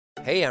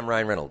Hey, I'm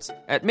Ryan Reynolds.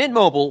 At Mint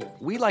Mobile,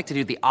 we like to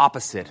do the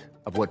opposite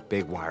of what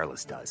Big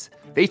Wireless does.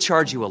 They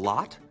charge you a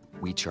lot,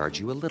 we charge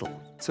you a little.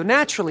 So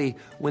naturally,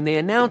 when they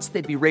announced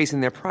they'd be raising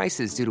their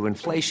prices due to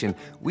inflation,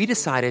 we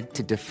decided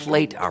to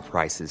deflate our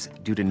prices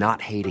due to not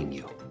hating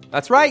you.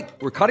 That's right.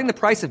 We're cutting the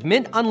price of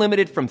Mint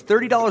Unlimited from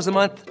 $30 a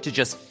month to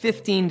just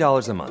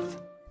 $15 a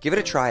month. Give it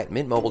a try at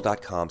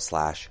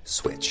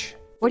mintmobile.com/switch.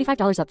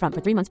 $45 up front for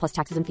 3 months plus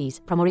taxes and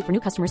fees. Promo rate for new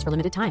customers for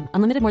limited time.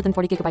 Unlimited more than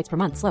 40 gigabytes per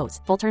month. Slows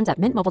full terms at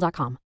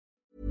mintmobile.com.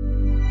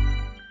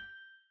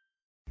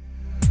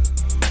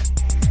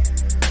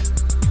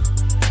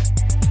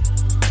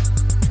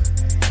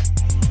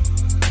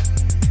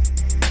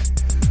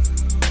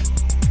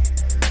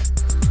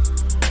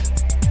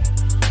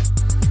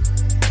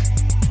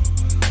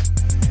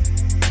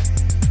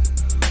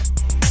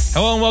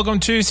 Hello and welcome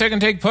to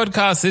Second Take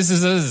Podcast. This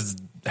is a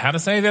How to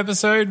Save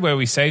episode where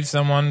we save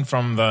someone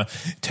from the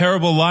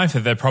terrible life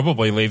that they're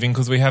probably leaving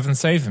because we haven't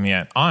saved them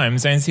yet. I'm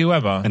Zancy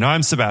Weber. And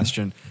I'm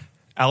Sebastian.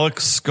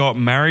 Alex got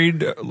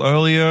married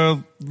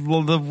earlier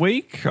the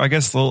week, I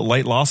guess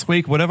late last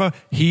week, whatever.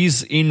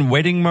 He's in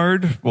wedding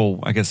mode. Well,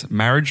 I guess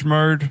marriage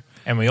mode.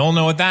 And we all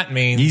know what that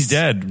means. He's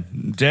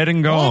dead. Dead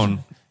and gone.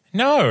 What?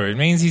 No, it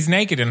means he's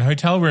naked in a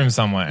hotel room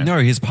somewhere. No,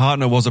 his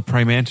partner was a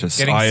praying mantis.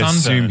 Getting I sunburned.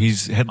 assume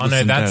he's headless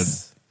and dead.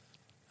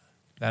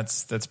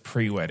 That's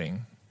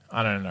pre-wedding.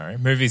 I don't know.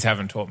 Movies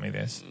haven't taught me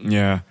this.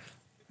 Yeah.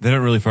 They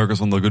don't really focus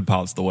on the good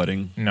parts of the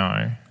wedding.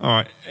 No. All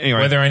right.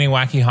 Anyway. Were there any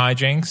wacky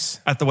hijinks?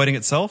 At the wedding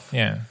itself?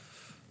 Yeah.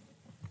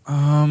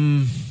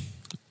 No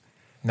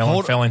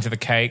one fell into the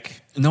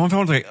cake. No one fell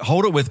into the cake.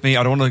 Hold it with me.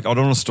 I don't want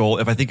to stall.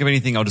 If I think of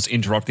anything, I'll just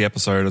interrupt the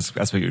episode as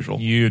per usual.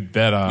 You'd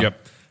better.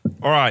 Yep.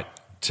 All right.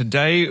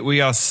 Today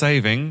we are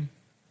saving.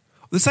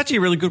 This is actually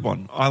a really good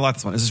one. I like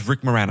this one. This is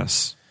Rick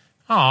Moranis.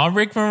 Oh,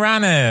 Rick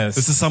Moranis.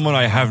 This is someone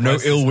I have no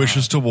ill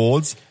wishes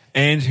towards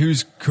and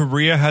whose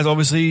career has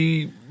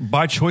obviously,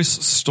 by choice,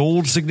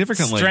 stalled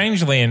significantly.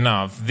 Strangely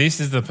enough, this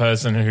is the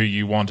person who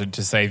you wanted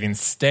to save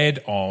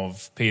instead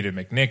of Peter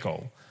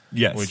McNichol.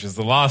 Yes. Which is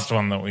the last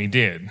one that we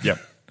did. Yep.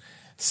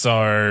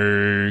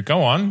 So,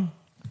 go on.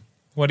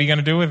 What are you going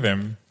to do with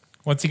him?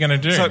 What's he going to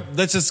do? So,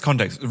 that's just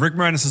context. Rick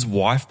Moranis'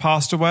 wife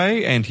passed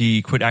away and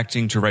he quit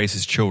acting to raise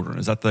his children.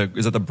 Is that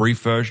the brief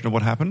version of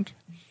what happened?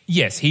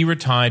 Yes, he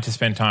retired to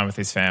spend time with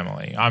his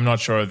family. I'm not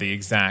sure of the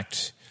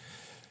exact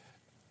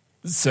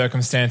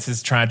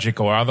circumstances, tragic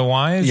or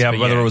otherwise. Yeah,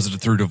 whether it was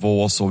through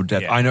divorce or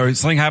death. Yeah. I know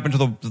something happened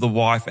to the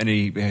wife and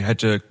he had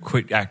to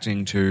quit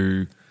acting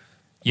to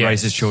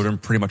raise his children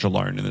pretty much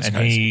alone in this case.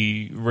 And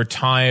he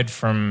retired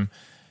from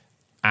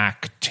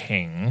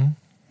acting.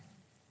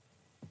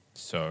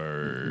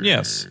 So...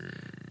 Yes.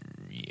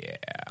 Yeah.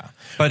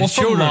 But his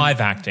from children...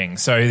 live acting.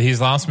 So his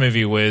last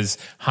movie was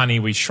Honey,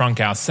 We Shrunk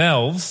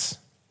Ourselves,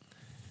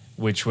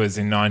 which was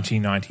in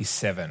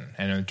 1997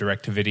 and a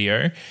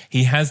direct-to-video.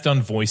 He has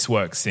done voice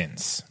work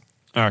since.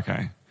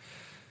 Okay.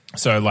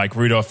 So like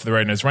Rudolph the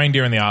Red-Nosed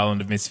Reindeer and the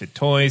Island of Misfit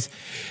Toys,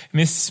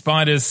 Miss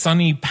Spider's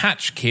Sunny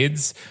Patch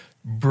Kids,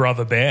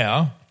 Brother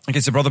Bear. Okay,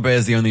 so Brother Bear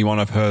is the only one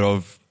I've heard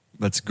of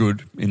that's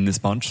good in this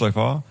bunch so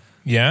far.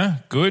 Yeah,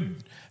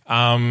 good.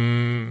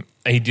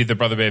 He did the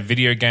Brother Bear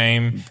video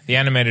game, The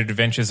Animated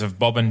Adventures of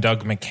Bob and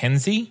Doug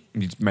McKenzie,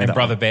 and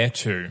Brother Bear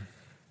 2.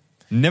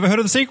 Never heard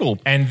of the sequel.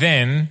 And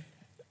then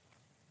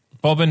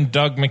Bob and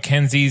Doug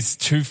McKenzie's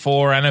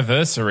 2-4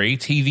 anniversary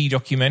TV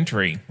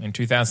documentary in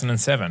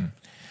 2007.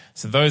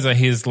 So those are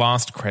his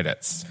last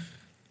credits.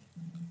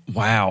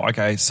 Wow.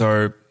 Okay.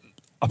 So,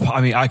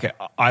 I mean, okay.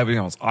 I'll be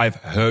honest. I've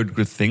heard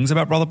good things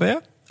about Brother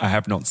Bear. I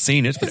have not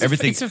seen it, but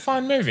It's a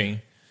fun movie.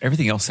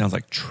 Everything else sounds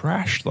like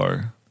trash,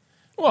 though.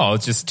 Well,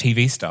 it's just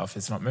TV stuff.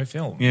 It's not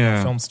film. Yeah.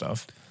 Not film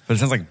stuff. But it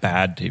sounds like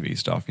bad TV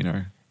stuff,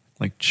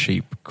 like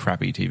cheap,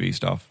 crappy TV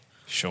stuff.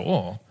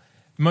 Sure.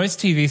 Most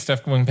TV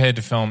stuff compared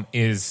to film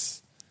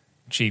is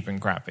cheap and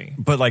crappy.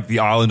 But like the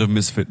Island of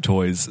Misfit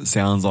Toys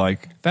sounds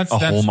like a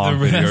Hallmark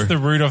video. That's the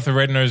Rudolph the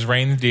Red-Nosed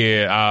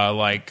Reindeer,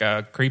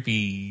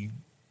 creepy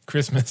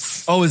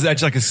Christmas. Oh, is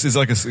that like a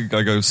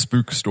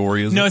spook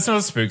story? No, it's not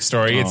a spook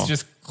story. It's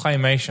just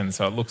claymation,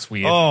 so it looks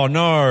weird. Oh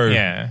no!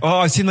 Yeah. Oh,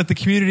 I've seen like the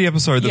Community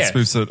episode that Yes.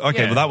 spoofs it. Okay,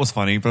 Yeah. well that was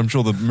funny, but I'm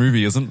sure the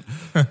movie isn't.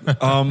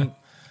 Well,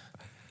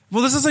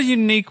 this is a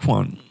unique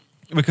one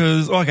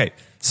because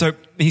so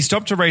he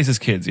stopped to raise his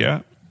kids.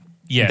 Yeah.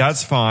 Yes.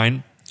 That's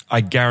fine.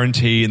 I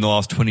guarantee in the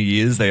last 20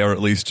 years they are at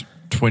least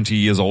 20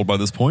 years old by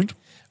this point.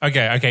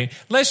 Okay.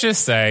 Let's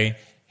just say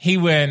he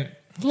went,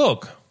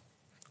 look,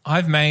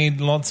 I've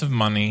made lots of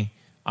money.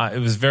 It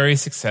was very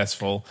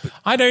successful.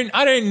 I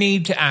don't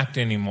need to act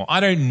anymore. I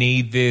don't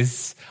need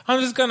this.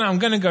 I'm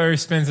gonna go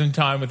spend some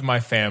time with my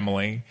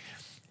family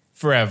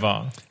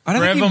forever. I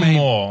don't think he made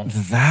more.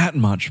 that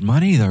much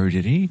money though,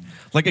 did he?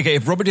 Like, okay,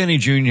 if Robert Downey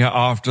Jr.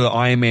 after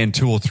Iron Man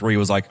 2 or 3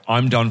 was like,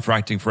 I'm done for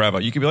acting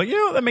forever, you could be like,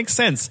 yeah, that makes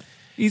sense.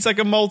 He's like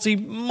a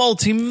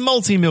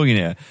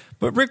multi-millionaire.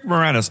 But Rick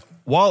Moranis,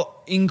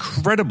 while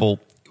incredible,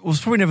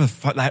 was probably never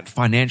that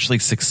financially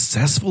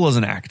successful as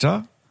an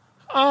actor.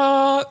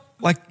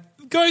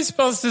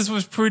 Ghostbusters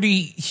was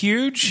pretty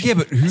huge. Yeah,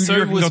 but who do so you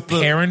reckon was got the-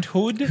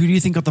 Parenthood. Who do you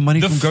think got the money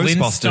the from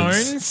Ghostbusters?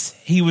 Flintstones.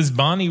 He was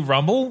Barney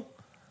Rubble.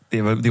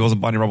 Yeah, but he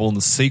wasn't Barney Rubble in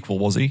the sequel,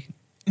 was he?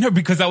 No,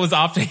 because that was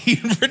after he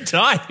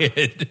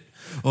retired.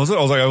 Was it?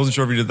 I was like, I wasn't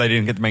sure if they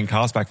didn't get the main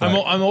cast back then.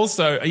 I'm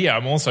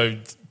also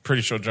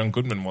pretty sure John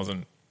Goodman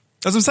wasn't.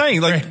 That's what I'm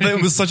saying. Like,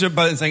 it was such a,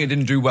 but saying it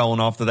didn't do well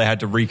enough that they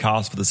had to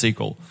recast for the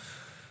sequel.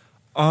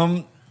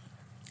 I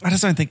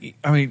just don't think.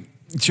 I mean,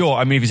 sure.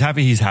 I mean, if he's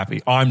happy, he's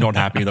happy. I'm not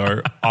happy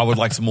though. I would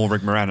like some more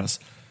Rick Moranis.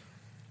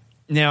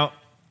 Now,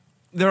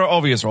 there are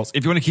obvious roles.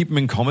 If you want to keep him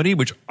in comedy,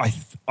 which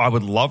I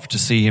would love to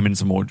see him in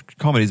some more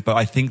comedies, but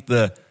I think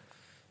the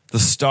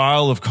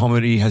style of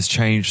comedy has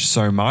changed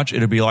so much.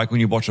 It'd be like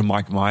when you watch a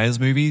Mike Myers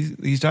movie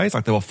these days.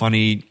 Like they were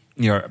funny,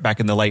 back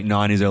in the late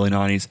 90s, early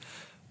 90s.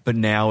 But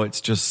now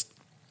it's just,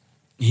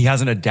 he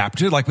hasn't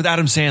adapted. Like with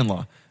Adam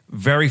Sandler,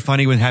 very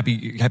funny when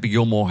Happy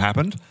Gilmore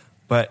happened.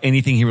 But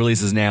anything he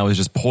releases now is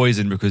just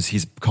poison because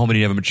his comedy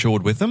never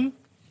matured with him.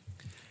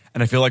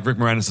 And I feel like Rick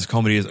Moranis'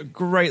 comedy is a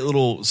great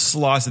little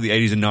slice of the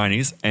 80s and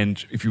 90s.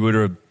 And if you were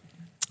to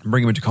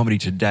bring him into comedy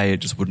today, it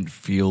just wouldn't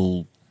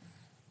feel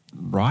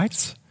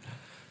right.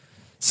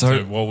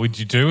 So what would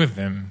you do with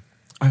them?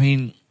 I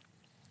mean,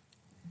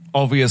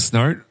 obvious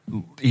note,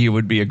 he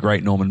would be a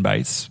great Norman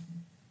Bates.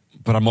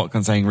 But I'm not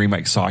saying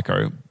remake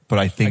Psycho. But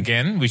I think...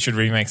 Again? We should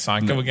remake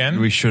Psycho again?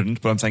 We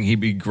shouldn't. But I'm saying he'd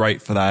be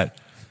great for that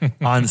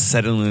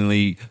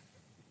unsettlingly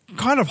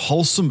kind of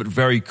wholesome but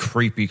very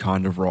creepy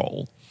kind of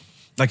role.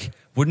 Like,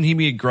 wouldn't he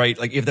be a great...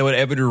 Like, if they were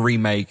ever to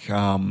remake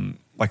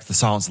like the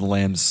Silence of the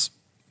Lambs,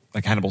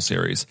 like Hannibal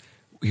series,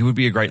 he would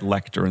be a great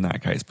Lecter in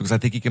that case because I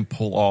think he can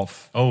pull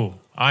off... Oh,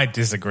 I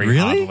disagree Really?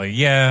 heartily.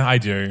 Yeah, I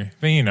do.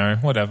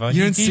 But, whatever.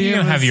 You don't see you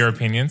him have as- your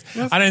opinions.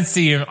 I don't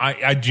see him.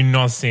 I do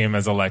not see him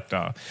as a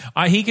Lecter.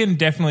 He can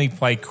definitely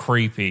play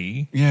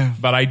creepy. Yeah.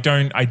 But I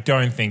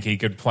don't think he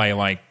could play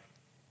like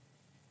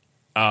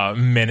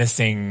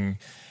menacing,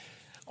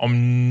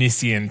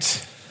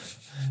 omniscient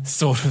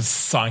sort of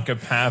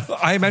psychopath.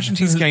 I imagine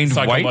he's gained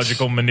weight.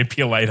 Psychological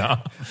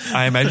manipulator.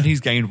 I imagine he's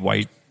gained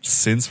weight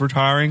since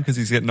retiring because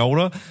he's getting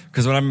older.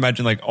 Because when I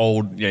imagine like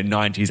old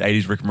 90s,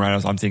 80s Rick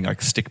Moranis, I'm thinking like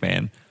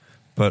Stickman.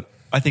 But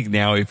I think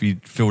now if he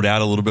filled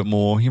out a little bit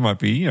more, he might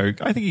be, I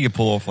think he could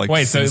pull off like...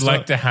 Wait, so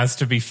Sinister. Lecter has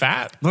to be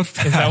fat? Not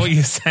fat. Is that what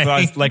you're saying?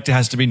 But Lecter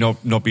has to be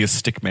not be a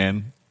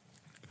Stickman.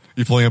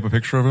 You pulling up a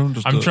picture of him?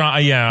 I'm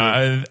trying.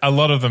 Yeah, a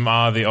lot of them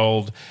are the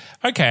old.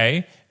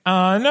 Okay,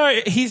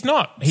 no, he's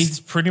not. He's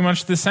pretty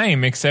much the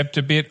same, except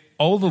a bit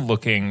older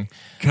looking.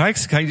 Can you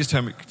just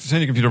turn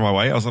your computer my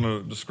way? I was going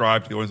to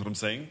describe to the audience what I'm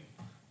seeing.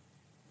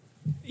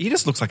 He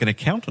just looks like an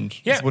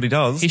accountant. Yeah, That's what he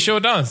does. He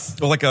sure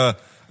does. Or like a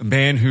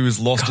man who's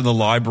lost in the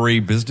library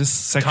business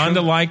section. Kind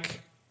of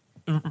like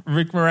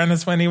Rick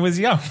Moranis when he was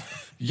young.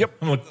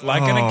 Yep. Looked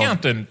like an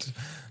accountant.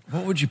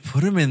 What would you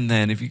put him in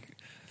then? If you?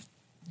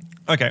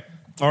 Okay.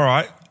 All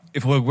right.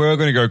 If we're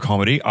going to go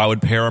comedy, I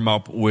would pair him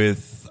up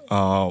with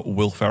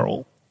Will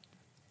Ferrell.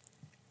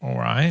 All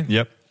right.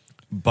 Yep.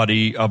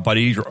 Buddy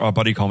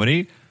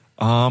comedy.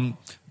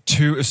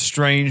 Two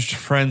estranged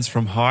friends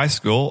from high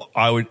school.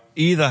 I would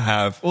either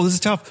have... Well, this is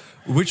tough.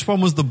 Which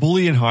one was the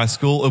bully in high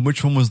school and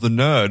which one was the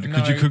nerd?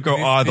 Because you could go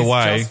either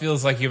way. It just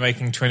feels like you're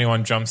making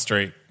 21 Jump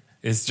Street.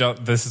 This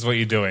is what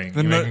you're doing.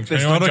 You're making it's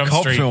 21 not a Jump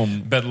cop Street,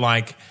 film. but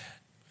like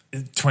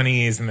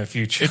 20 years in the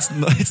future.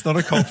 It's not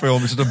a cop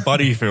film. It's just a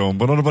buddy film,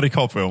 but not a buddy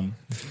cop film.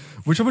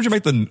 Which one would you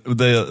make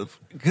the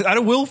out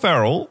of Will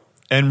Ferrell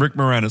and Rick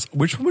Moranis?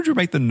 Which one would you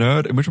make the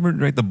nerd and which one would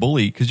you make the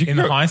bully? Because you in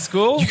could go, high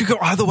school? you could go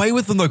either way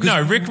with them though.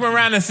 No, Rick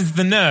Moranis is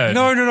the nerd.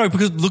 No.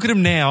 Because look at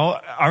him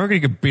now. I reckon he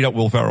could beat up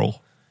Will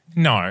Ferrell.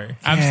 No,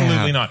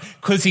 absolutely not.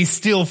 Because he's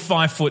still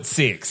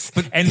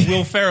 5'6", and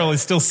Will Ferrell is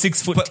still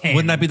 6'10". But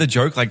wouldn't that be the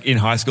joke? Like in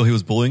high school, he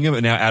was bullying him,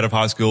 and now out of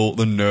high school,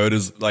 the nerd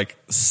is like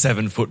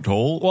 7 foot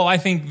tall. Well, I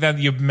think that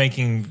you're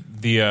making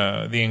the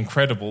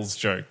Incredibles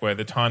joke, where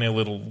the tiny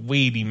little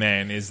weedy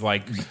man is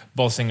like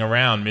bossing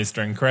around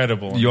Mr.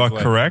 Incredible. You are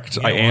like, correct.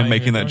 I am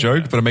making that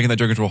joke, but I'm making that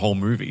joke into a whole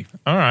movie.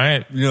 All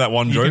right. You know that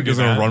one You joke can do is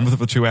going to that. run with it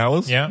for 2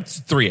 hours? Yeah.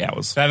 It's 3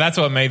 hours. That's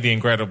what made the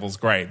Incredibles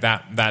great.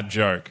 That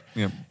joke.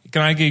 Yeah.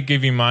 Can I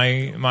give you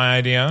my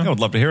idea? I would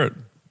love to hear it.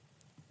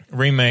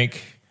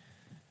 Remake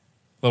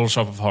Little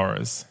Shop of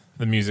Horrors,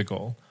 the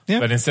musical. Yeah.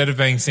 But instead of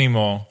playing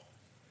Seymour,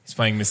 he's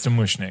playing Mr.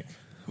 Mushnick.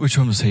 Which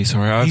one was he?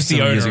 Sorry, He's the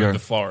 7 years owner ago. of the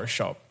florist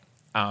shop.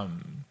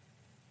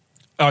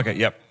 Okay,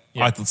 yep.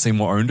 Yeah. I thought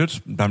Seymour owned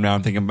it. Now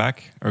I'm thinking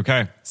back.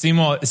 Okay.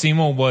 Seymour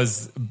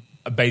was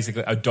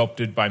basically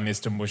adopted by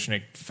Mr.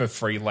 Mushnick for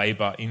free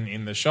labor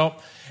in the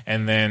shop,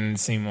 and then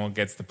Seymour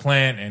gets the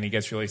plant and he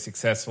gets really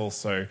successful,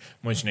 so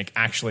Mushnick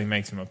actually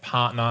makes him a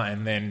partner,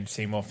 and then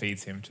Seymour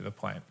feeds him to the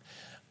plant.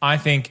 I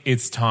think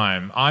it's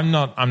time. I'm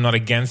not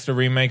against a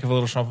remake of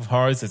Little Shop of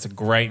Horrors. It's a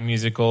great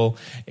musical.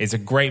 It's a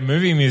great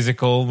movie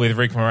musical with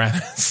Rick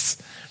Moranis.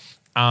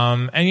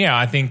 And yeah,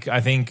 I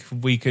think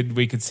we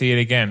could see it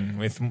again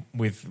with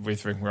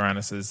Rick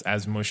Moranis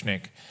as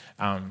Mushnick.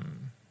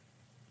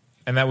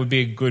 And that would be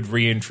a good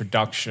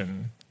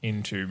reintroduction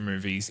into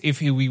movies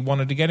if we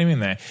wanted to get him in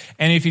there.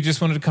 And if he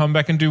just wanted to come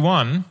back and do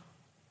one,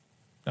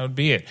 That would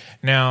be it.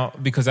 Now,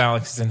 because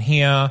Alex isn't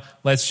here,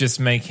 let's just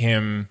make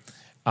him.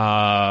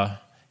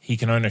 He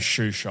can own a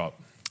shoe shop,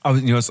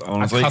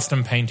 Honestly, a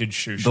custom painted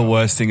shoe shop. the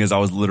worst thing is I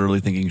was literally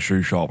thinking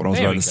shoe shop, and I was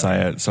There about we to go.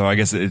 say it. So I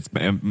guess it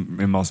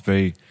must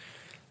be.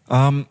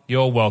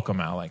 You're welcome,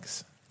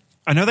 Alex.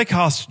 I know they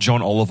cast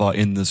John Oliver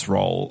in this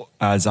role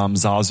as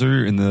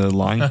Zazu in the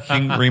Lion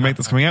King remake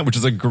that's coming out, which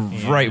is a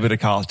great bit of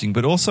casting.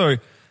 But also,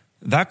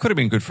 that could have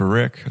been good for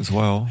Rick as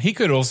well. He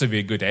could also be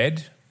a good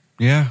Ed,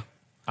 Yeah.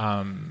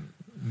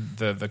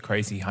 the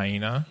crazy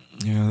hyena.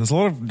 Yeah, there's a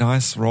lot of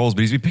nice roles,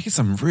 but he's been picking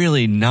some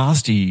really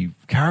nasty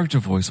character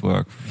voice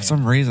work for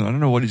some reason. I don't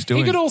know what he's doing.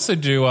 He could also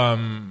do.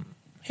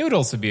 He would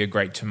also be a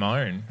great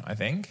Timon, I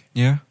think.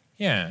 Yeah.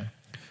 Yeah.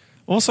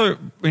 Also,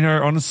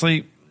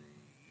 honestly,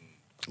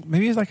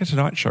 maybe he's like a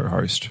Tonight Show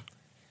host.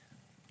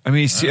 I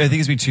mean, I think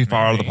he's been too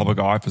far out of the public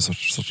eye for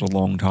such a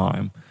long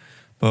time.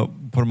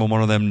 But put him on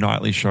one of them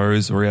nightly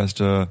shows where he has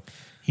to.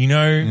 You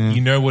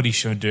know what he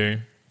should do?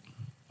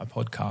 A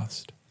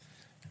podcast.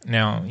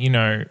 Now,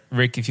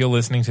 Rick, if you're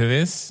listening to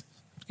this,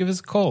 give us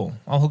a call.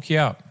 I'll hook you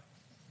up.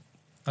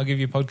 I'll give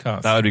you a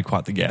podcast. That would be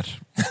quite the get.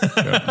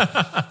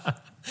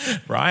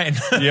 Right?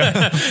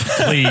 Yeah,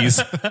 please.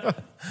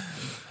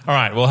 All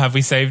right. Well, have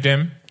we saved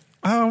him?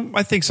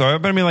 I think so.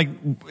 But I mean, like,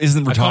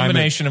 isn't A retirement?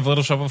 combination of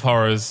Little Shop of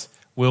Horrors,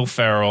 Will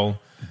Ferrell,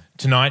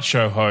 Tonight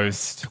Show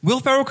host. Will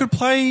Ferrell could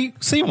play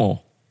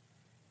Seymour.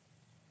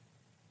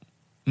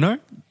 No?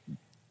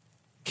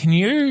 Can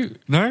you...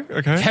 No?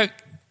 Okay.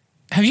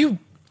 Have you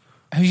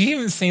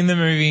even seen the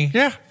movie?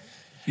 Yeah.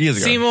 Years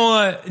ago.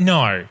 Seymour,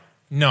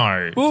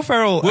 no. Will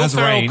Ferrell Will has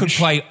Ferrell range. could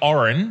play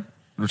Oren,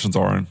 Which one's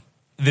Oren?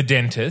 the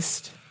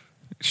dentist.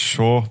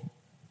 Sure.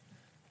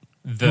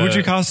 Who would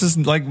you cast as,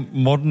 like,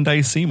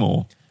 modern-day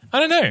Seymour? I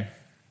don't know.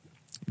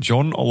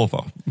 John Oliver.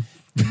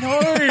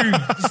 No,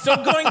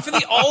 stop going for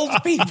the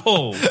old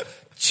people.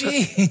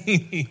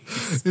 Gee.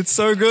 It's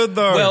so good,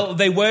 though. Well,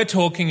 they were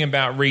talking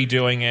about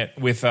redoing it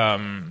with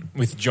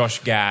Josh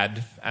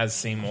Gad as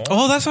Seymour,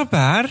 oh, that's not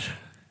bad.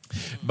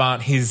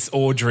 but his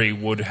Audrey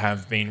would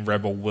have been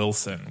Rebel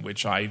Wilson,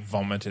 which I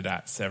vomited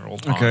at several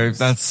times. Okay,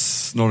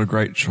 that's not a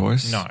great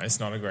choice. No, it's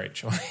not a great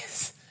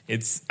choice.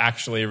 It's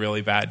actually a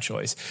really bad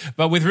choice.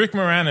 But with Rick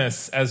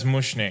Moranis as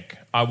Mushnik,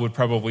 I would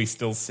probably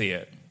still see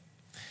it.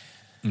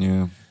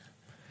 Yeah.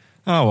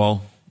 Oh,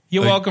 well.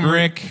 You're Like, welcome,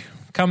 Rick.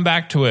 Come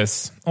back to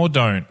us. Or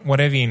don't.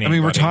 Whatever you need. I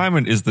mean, buddy.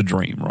 retirement is the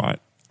dream, right?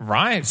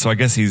 Right. So I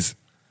guess he's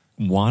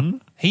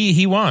won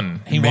He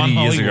won. He many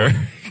won years Hollywood. ago.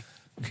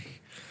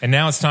 And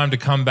now it's time to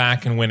come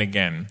back and win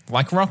again.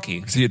 Like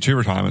Rocky. So he had 2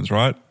 retirements,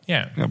 right?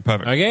 Yeah. Yeah,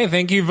 perfect. Okay,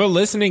 thank you for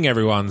listening,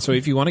 everyone. So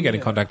if you want to get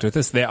in contact with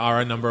us, there are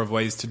a number of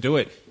ways to do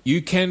it.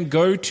 You can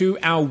go to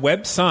our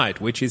website,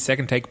 which is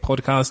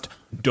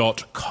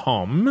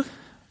secondtakepodcast.com.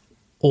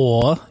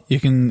 Or you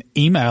can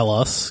email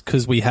us,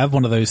 because we have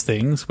one of those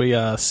things. We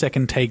are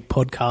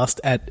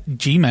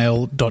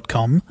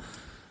secondtakepodcast@gmail.com.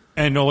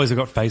 And always I've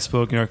got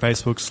Facebook,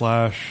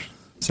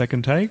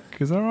 Facebook/Second Take.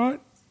 Is that right?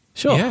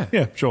 Sure. Yeah.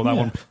 Yeah, sure, that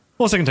one.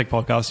 Or Second Take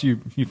Podcast, you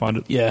find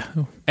it. Yeah.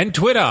 And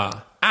Twitter,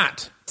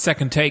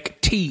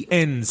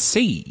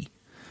 @SecondTakeTNC.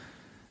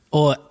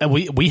 Or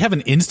we have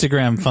an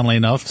Instagram, funnily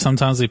enough.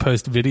 Sometimes we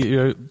post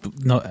video.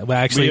 No, well,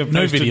 actually, We have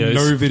no posted videos.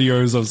 No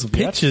videos of some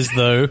Pictures,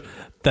 though,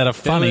 that are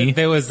funny.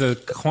 There was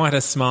quite a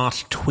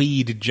smart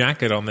tweed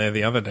jacket on there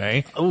the other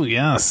day. Oh,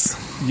 yes.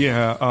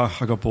 Yeah,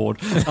 I got bored.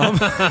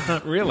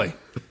 Really?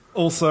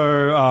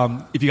 Also,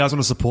 if you guys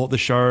want to support the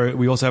show,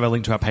 we also have a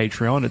link to our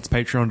Patreon. It's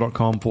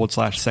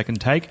patreon.com/Second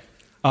Take.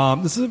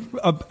 This is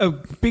a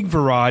big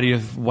variety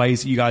of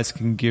ways that you guys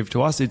can give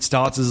to us. It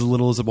starts as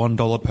little as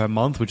 $1 per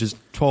month, which is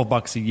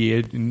 $12 a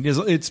year. And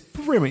it's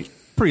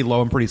pretty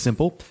low and pretty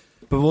simple.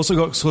 But we've also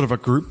got sort of a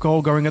group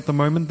goal going at the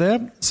moment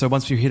there. So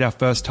once we hit our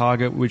first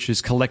target, which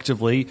is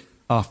collectively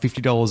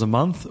 $50 a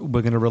month,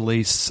 we're going to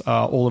release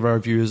all of our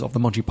reviews of the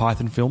Monty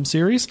Python film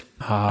series.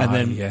 And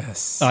then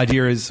yes. the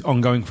idea is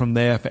ongoing from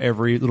there. For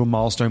every little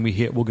milestone we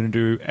hit, we're going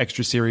to do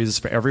extra series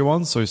for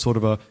everyone. So sort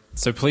of a...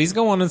 So please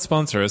go on and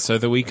sponsor us so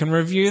that we can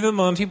review the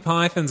Monty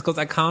Pythons, because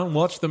I can't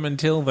watch them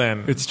until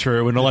then. It's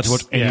true. We're not allowed to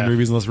watch any yeah.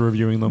 movies unless we're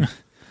reviewing them.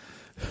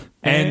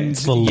 And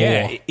It's the law.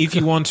 yeah, if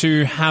you want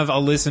to have a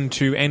listen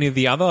to any of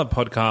the other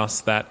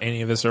podcasts that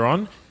any of us are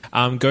on,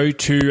 go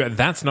to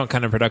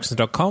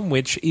that'snotcanonproductions.com,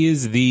 which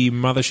is the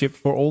mothership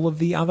for all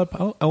of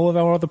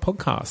our other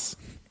podcasts.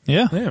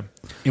 Yeah. Yeah.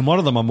 In one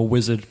of them, I'm a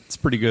wizard. It's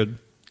pretty good.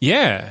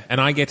 Yeah,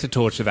 and I get to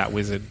torture that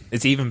wizard.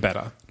 It's even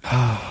better.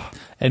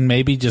 And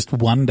maybe just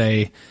one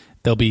day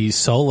there'll be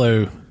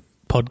solo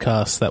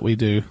podcasts that we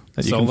do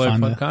that you Solo can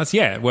find. podcast,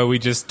 yeah, where we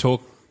just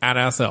talk at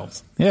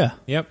ourselves. Yeah.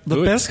 Yep. The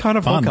good. best kind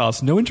of Fun.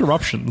 podcast. No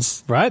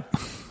interruptions. Right?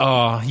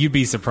 Oh, you'd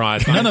be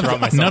surprised. I None interrupt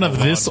of myself a lot.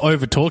 this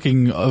over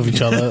talking of each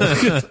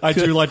other. I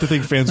do like to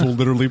think fans will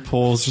literally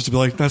pause just to be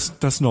like,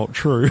 that's not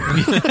true.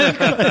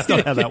 That's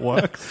not how that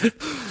works.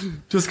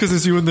 Just because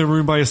it's you in the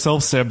room by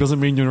yourself, Seb, doesn't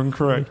mean you're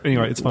incorrect.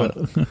 Anyway, it's fine.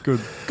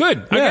 Good. Good.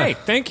 Okay.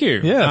 Thank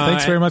you. Yeah,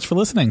 thanks very much for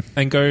listening.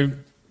 And go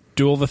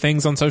do all the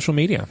things on social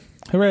media.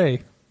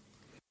 Hooray.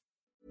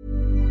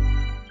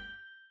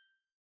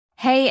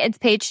 Hey, it's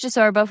Paige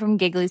DeSorbo from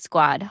Giggly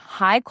Squad.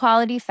 High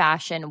quality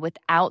fashion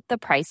without the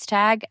price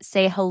tag.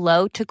 Say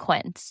hello to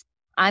Quince.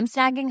 I'm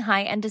snagging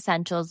high-end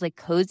essentials like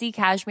cozy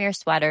cashmere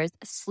sweaters,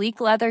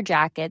 sleek leather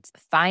jackets,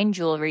 fine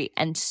jewelry,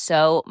 and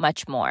so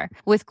much more.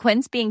 With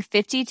Quince being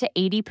 50 to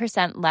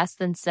 80% less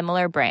than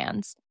similar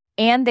brands.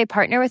 And they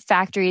partner with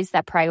factories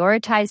that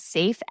prioritize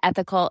safe,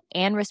 ethical,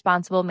 and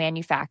responsible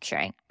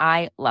manufacturing.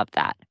 I love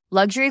that.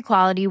 Luxury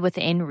quality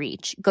within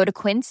reach. Go to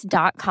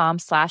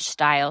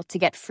quince.com/style to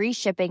get free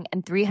shipping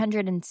and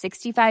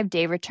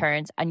 365-day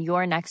returns on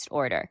your next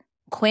order.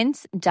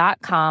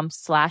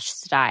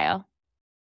 Quince.com/style.